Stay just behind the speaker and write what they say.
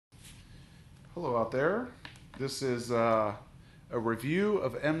Hello out there. This is a review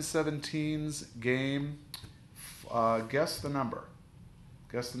of M17's game. Guess the number.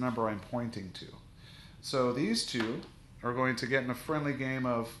 Guess the number I'm pointing to. So these two are going to get in a friendly game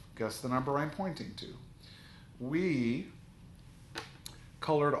of guess the number I'm pointing to. We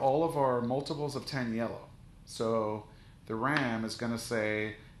colored all of our multiples of 10 yellow. So the ram is going to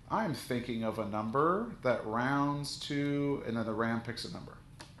say, I'm thinking of a number that rounds to, and then the ram picks a number.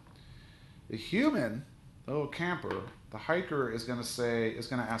 The human, the little camper, the hiker is going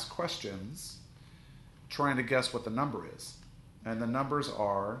to ask questions, trying to guess what the number is. And the numbers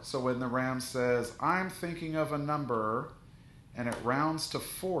are, so when the ram says, I'm thinking of a number, and it rounds to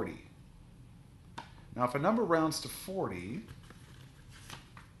 40. Now, if a number rounds to 40,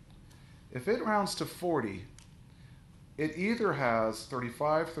 if it rounds to 40, it either has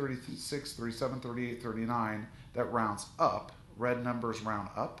 35, 36, 37, 38, 39 that rounds up. Red numbers round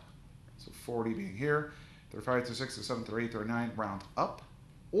up. So 40 being here, 35, 36, 37, 38, 39 round up.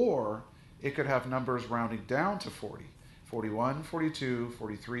 Or it could have numbers rounding down to 40. 41, 42,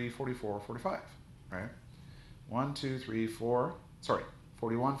 43, 44, 45, right? 1, 2, 3, 4, sorry,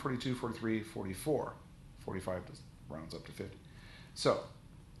 41, 42, 43, 44. 45 rounds up to 50. So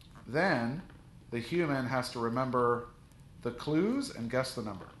then the human has to remember the clues and guess the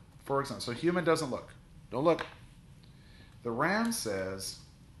number. For example, so human doesn't look. Don't look. The ram says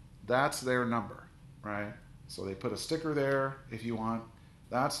that's their number, right? So they put a sticker there if you want.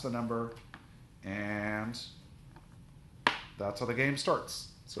 That's the number. And that's how the game starts.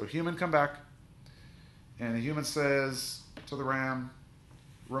 So human come back. And the human says to the ram,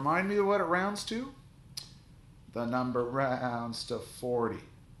 remind me of what it rounds to? The number rounds to 40.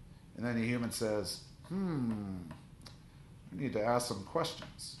 And then the human says, I need to ask some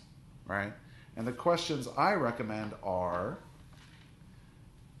questions, right? And the questions I recommend are,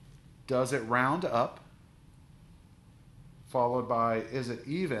 does it round up? Followed by, is it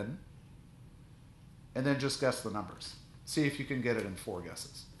even? And then just guess the numbers. See if you can get it in 4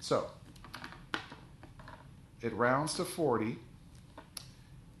 guesses. So, it rounds to 40,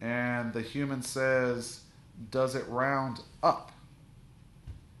 and the human says, does it round up?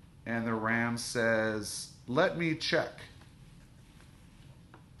 And the ram says, let me check.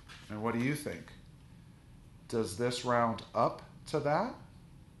 And what do you think? Does this round up to that?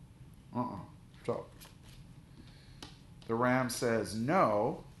 So the ram says,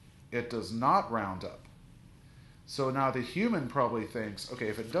 no, it does not round up. So now the human probably thinks, okay,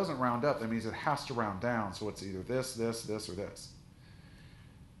 if it doesn't round up, that means it has to round down. So it's either this, this, this, or this.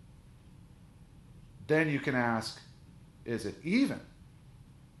 Then you can ask, is it even?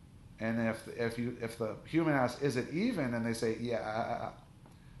 And if the human asks, is it even? And they say, yeah.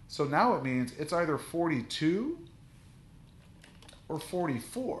 So now it means it's either 42 or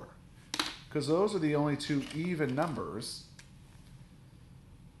 44. Because those are the only 2 even numbers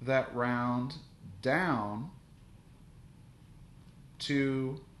that round down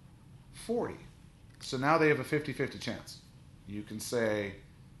to 40. So now they have a 50-50 chance. You can say,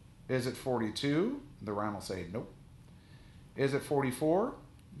 is it 42? The ram will say, nope. Is it 44?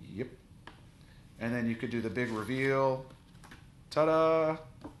 Yep. And then you could do the big reveal. Ta-da!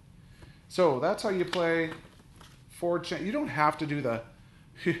 So that's how you play 4 chances. You don't have to do the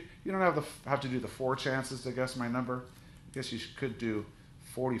you don't have to do the 4 chances to guess my number. I guess you could do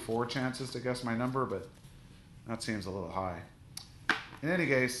 44 chances to guess my number, but that seems a little high. In any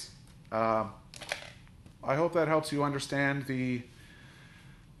case, I hope that helps you understand the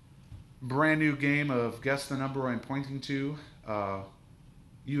brand new game of guess the number I'm pointing to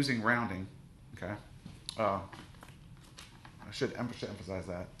using rounding. Okay, I should emphasize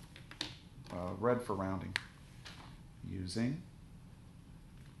that. Red for rounding. Using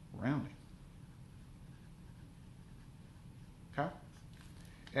rounding. Okay?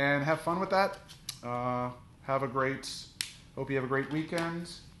 And have fun with that. Hope you have a great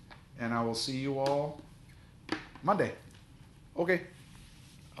weekend. And I will see you all Monday. Okay.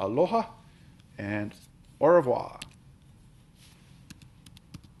 Aloha and au revoir.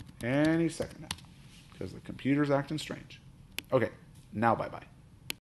 Any second now. Because the computer's acting strange. Okay. Now bye-bye.